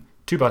transportation.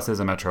 2 buses,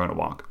 a metro, and a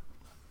walk.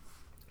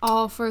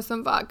 All for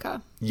some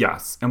vodka.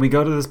 Yes. And we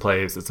go to this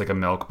place. It's like a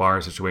milk bar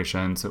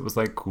situation. So it was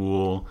like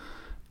cool.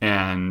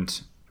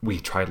 And we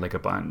tried like a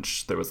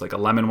bunch. There was like a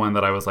lemon one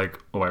that I was like,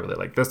 oh, I really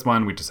like this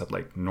one. We just had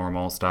like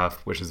normal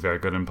stuff, which is very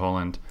good in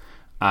Poland.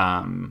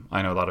 I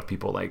know a lot of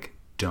people like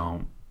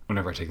don't.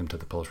 Whenever I take them to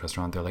the Polish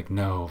restaurant, they're like,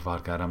 no,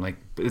 vodka. And I'm like,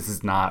 this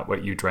is not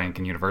what you drank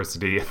in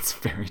university. It's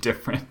very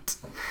different.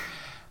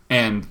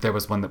 And there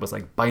was one that was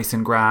like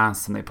bison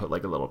grass, and they put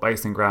like a little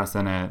bison grass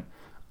in it.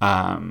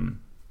 It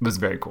was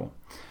very cool.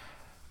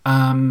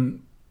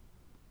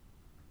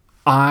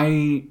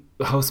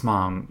 Host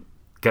mom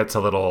gets a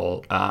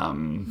little,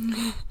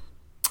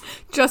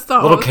 just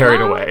a little carried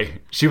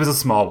away. She was a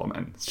small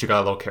woman. She got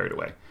a little carried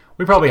away.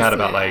 We probably had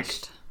about like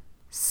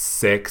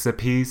 6 a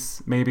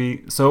piece,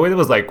 maybe. So it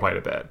was like quite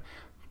a bit.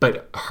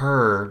 But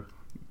her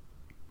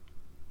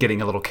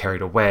getting a little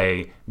carried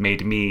away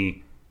made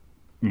me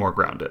more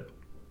grounded.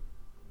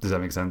 Does that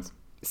make sense?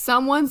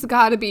 Someone's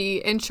got to be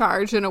in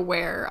charge and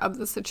aware of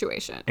the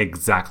situation.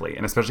 Exactly.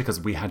 And especially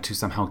because we had to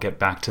somehow get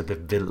back to the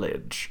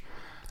village.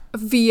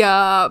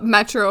 Via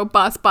metro,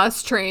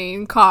 bus,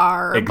 train,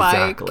 car, bike.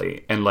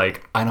 Exactly. And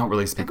like, I don't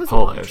really speak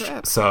Polish,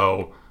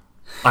 so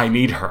I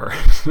need her.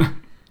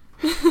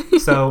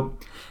 So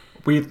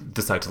we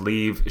decide to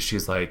leave.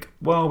 She's like,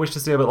 well, we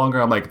should stay a bit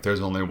longer. I'm like,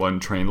 there's only 1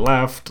 train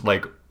left.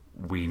 Like,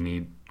 we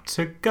need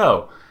to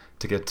go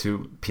to get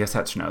to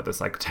Piaseczno,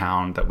 this like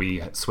town that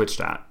we switched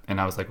at.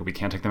 And I was like, well, we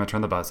can't take the metro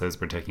and the buses.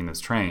 We're taking this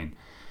train.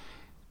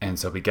 And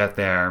so we get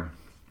there.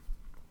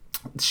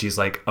 She's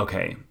like,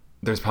 okay,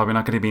 there's probably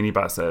not going to be any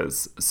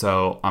buses.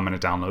 So I'm going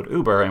to download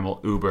Uber, and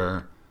we'll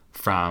Uber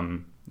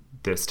from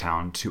this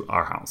town to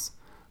our house.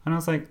 And I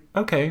was like,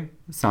 okay,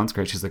 sounds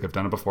great. She's like, I've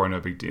done it before, no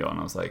big deal. And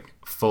I was like,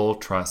 full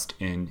trust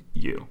in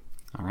you.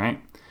 All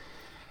right.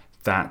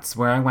 That's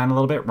where I went a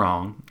little bit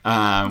wrong.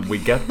 We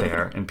get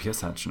there in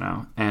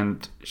Piaseczno,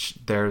 and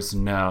there's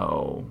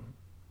no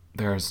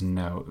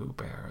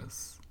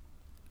Ubers.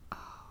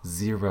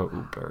 0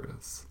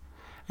 Ubers.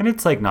 And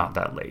it's like not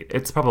that late.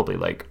 It's probably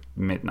like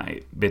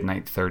midnight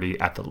 30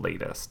 at the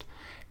latest.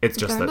 It's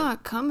just they're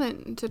not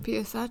coming to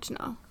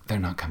Piaseczno. They're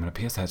not coming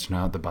to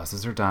Piaseczno. The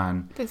buses are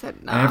done. They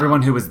said no. And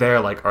everyone who was there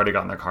like already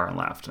got in their car and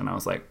left. And I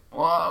was like,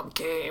 well,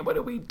 okay, what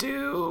do we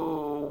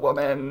do,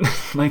 woman?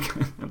 Like,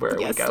 where are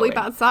we going? Sleep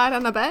outside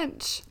on a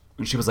bench.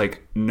 And she was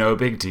like, no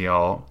big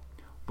deal.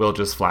 We'll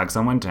just flag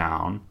someone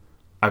down.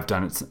 I've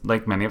done it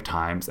like many of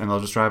times, and they'll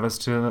just drive us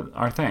to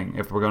our thing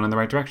if we're going in the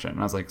right direction.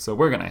 And I was like, so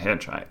we're going to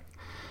hitchhike.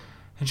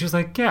 And she was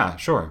like, yeah,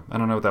 sure. I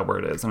don't know what that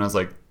word is. And I was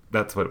like,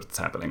 that's what's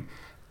happening.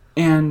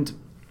 And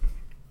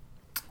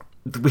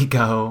we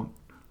go.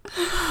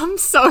 I'm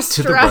so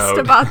stressed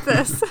about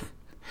this.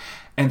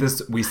 And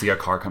we see a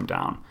car come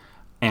down,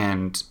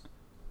 and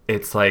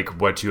it's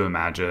like what you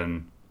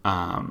imagine,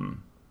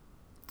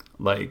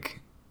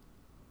 like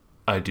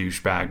a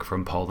douchebag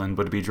from Poland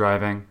would be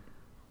driving.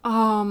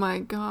 Oh my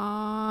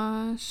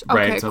gosh!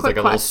 Right, okay, so it's like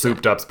a little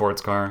souped-up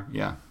sports car.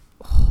 Yeah.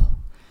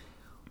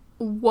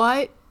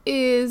 What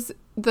is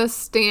the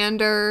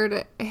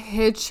standard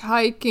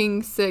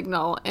hitchhiking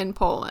signal in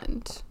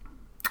Poland?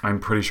 I'm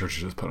pretty sure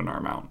she just put an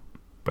arm out,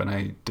 but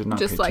I did not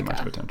pay too much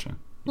of attention.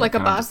 Like a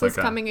bus is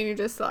coming and you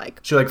just like...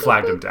 She like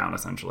flagged him down,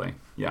 essentially.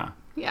 Yeah.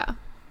 Yeah.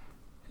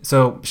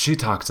 So she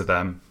talks to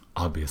them,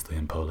 obviously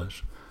in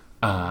Polish.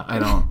 I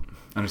don't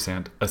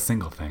understand a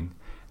single thing.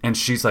 And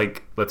she's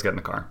like, let's get in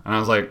the car. And I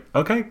was like,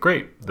 okay,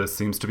 great. This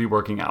seems to be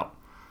working out.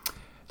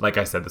 Like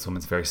I said, this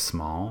woman's very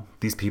small.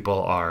 These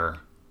people are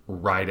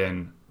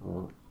riding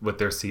with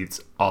their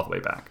seats all the way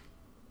back,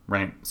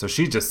 right? So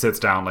she just sits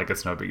down like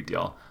it's no big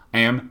deal. I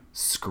am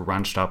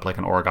scrunched up like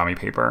an origami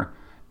paper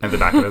in the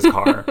back of his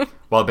car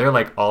while they're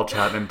like all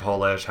chatting in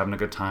Polish, having a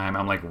good time.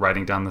 I'm like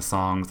writing down the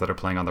songs that are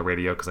playing on the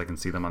radio because I can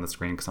see them on the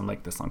screen because I'm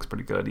like, this song's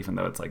pretty good, even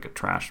though it's like a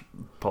trash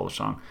Polish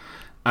song.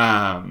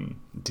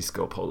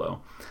 Disco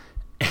Polo.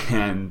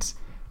 And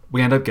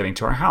we end up getting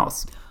to our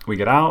house. We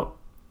get out.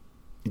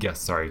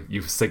 Yes, sorry.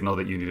 You signaled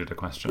that you needed a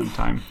question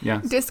time.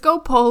 Yes. Disco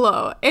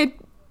Polo. It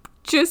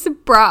just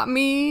brought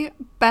me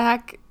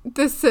back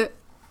this...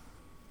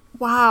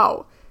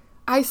 Wow.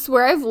 I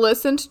swear I've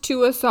listened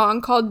to a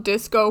song called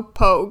Disco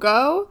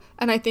Pogo,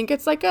 and I think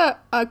it's like a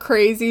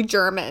crazy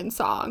German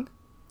song.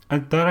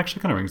 That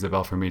actually kind of rings a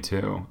bell for me,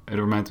 too. It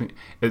reminds me...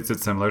 Is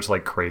it similar to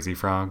like Crazy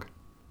Frog?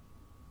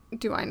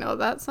 Do I know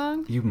that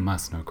song? You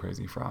must know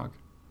Crazy Frog.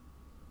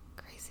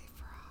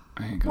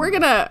 We're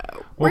gonna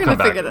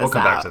figure this out. We'll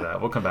come back to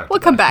that. We'll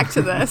come back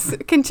to this.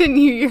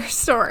 Continue your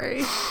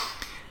story.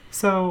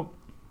 So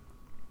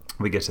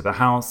we get to the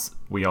house.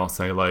 We all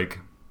say like,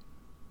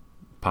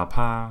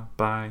 "Papa,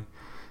 bye,"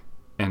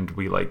 and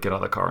we like get out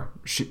of the car.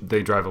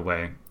 They drive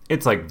away.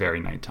 it's like very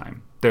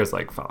nighttime. There's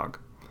like fog.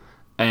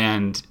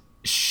 And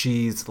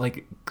she's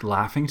like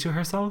laughing to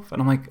herself.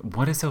 And I'm like,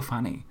 what is so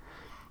funny?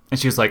 And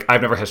she was like,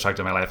 I've never hitchhiked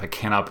in my life. I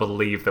cannot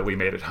believe that we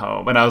made it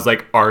home. And I was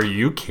like, are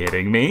you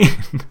kidding me?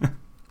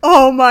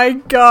 Oh my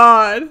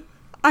God.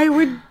 I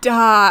would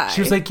die.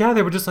 She was like, yeah,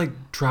 they were just like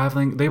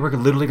traveling. They were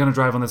literally going to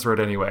drive on this road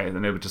anyway.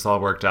 And it just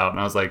all worked out. And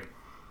I was like,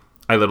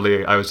 I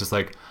was just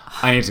like,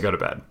 I need to go to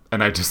bed.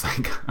 And I just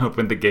like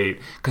opened the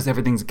gate because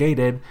everything's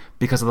gated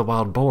because of the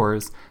wild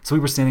boars. So we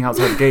were standing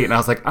outside the gate and I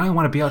was like, I don't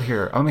want to be out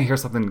here. I'm going to hear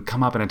something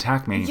come up and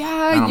attack me.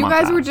 Yeah, you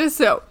guys were just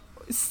so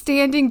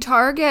standing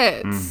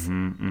targets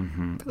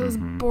for those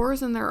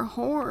boars and their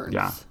horns.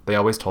 Yeah, they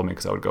always told me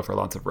because I would go for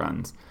lots of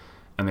runs.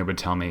 And they would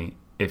tell me,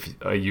 if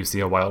you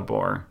see a wild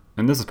boar,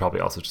 and this is probably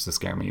also just to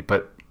scare me,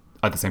 but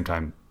at the same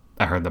time,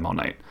 I heard them all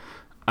night.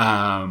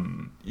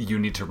 You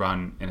need to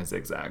run in a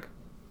zigzag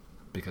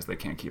because they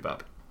can't keep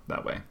up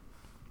that way.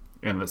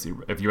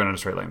 If you run in a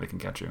straight line, they can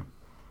catch you.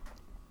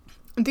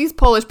 These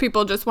Polish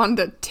people just wanted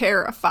to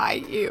terrify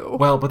you.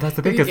 Well, but that's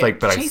the thing. It's like,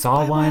 but I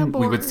saw one.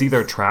 We would see their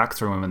boars. tracks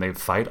from when they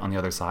fight on the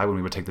other side. When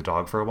we would take the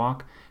dog for a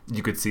walk,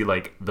 you could see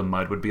like the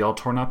mud would be all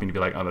torn up, and you'd be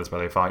like, "Oh, that's where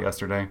they fought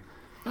yesterday."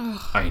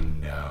 Ugh. I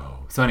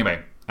know. So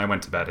anyway, I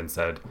went to bed and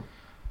said,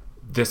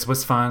 "This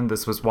was fun.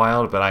 This was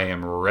wild, but I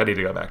am ready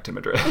to go back to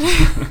Madrid."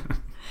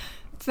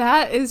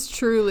 That is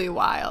truly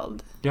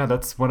wild. Yeah,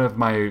 that's one of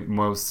my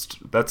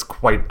that's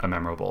quite a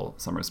memorable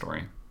summer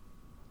story.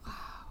 Wow.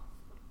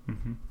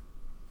 Mm-hmm.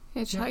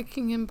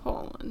 Hitchhiking in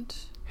Poland.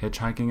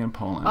 Hitchhiking in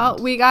Poland. Well,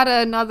 we got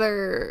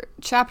another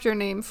chapter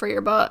name for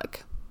your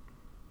book.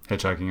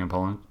 Hitchhiking in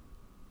Poland?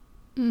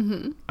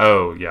 Mm-hmm.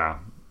 Oh, yeah.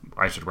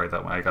 I should write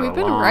that one. We've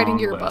been writing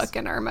your book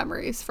in our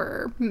memories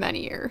for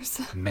many years.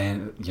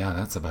 Man, yeah,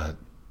 that's about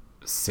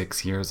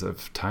 6 years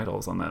of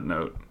titles on that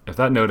note. If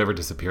that note ever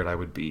disappeared, I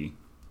would be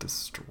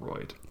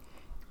destroyed.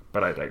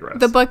 But I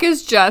digress. The book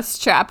is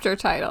just chapter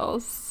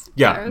titles.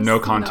 Yeah, There's no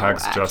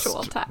context, no just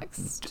actual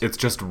text. It's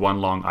just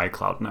one long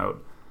iCloud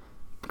note.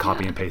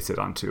 Copy and paste it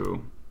onto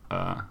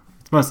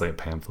it's mostly a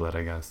pamphlet,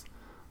 I guess.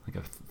 Like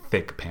a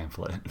thick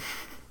pamphlet.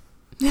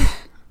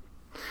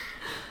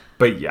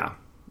 But yeah.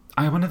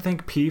 I want to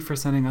thank P for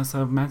sending us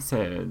a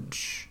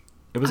message.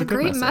 It was a good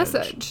great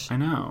message. message. I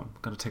know.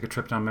 Got to take a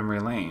trip down memory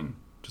lane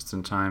just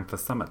in time for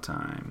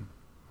summertime.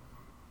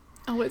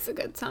 Always a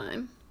good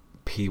time.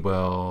 P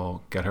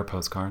will get her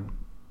postcard.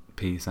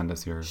 P, send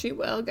us your... She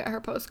will get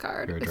her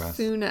postcard your address. As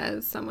soon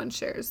as someone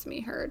shares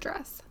me her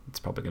address. It's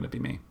probably going to be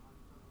me.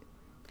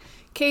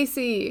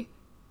 Casey,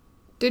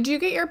 did you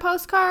get your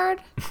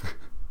postcard?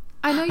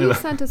 I know you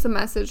sent us a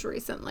message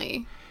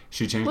recently.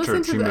 She changed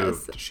Listen to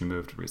moved. this. She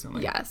moved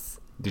recently. Yes.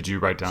 Did you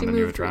write down She the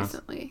new moved address?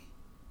 recently.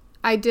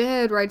 I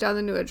did write down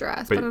the new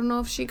address, but I don't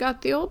know if she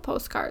got the old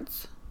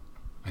postcards.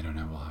 I don't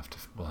know. We'll have to.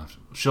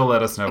 She'll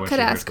let us know. I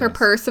could ask her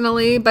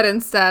personally, but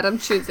instead I'm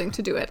choosing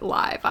to do it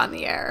live on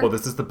the air. Well,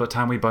 this is the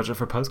time we budget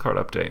for postcard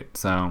update.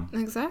 So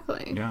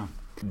exactly. Yeah.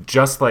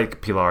 Just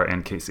like Pilar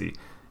and Casey,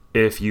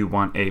 if you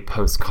want a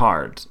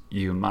postcard,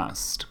 you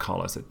must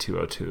call us at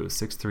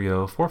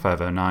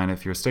 202-630-4509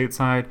 if you're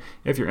stateside,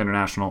 if you're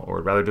international, or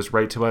would rather just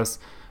write to us.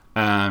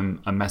 A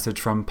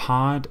message from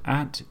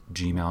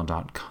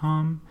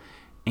pod@gmail.com,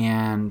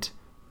 and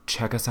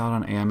check us out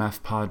on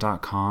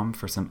amfpod.com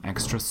for some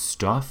extra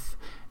stuff,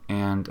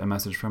 and a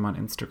message from on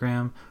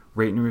Instagram.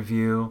 Rate and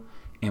review,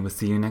 and we'll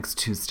see you next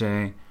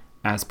Tuesday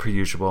as per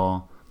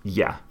usual.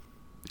 Yeah.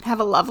 Have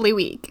a lovely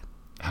week.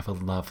 Have a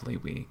lovely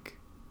week.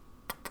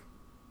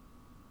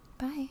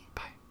 Bye.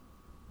 Bye.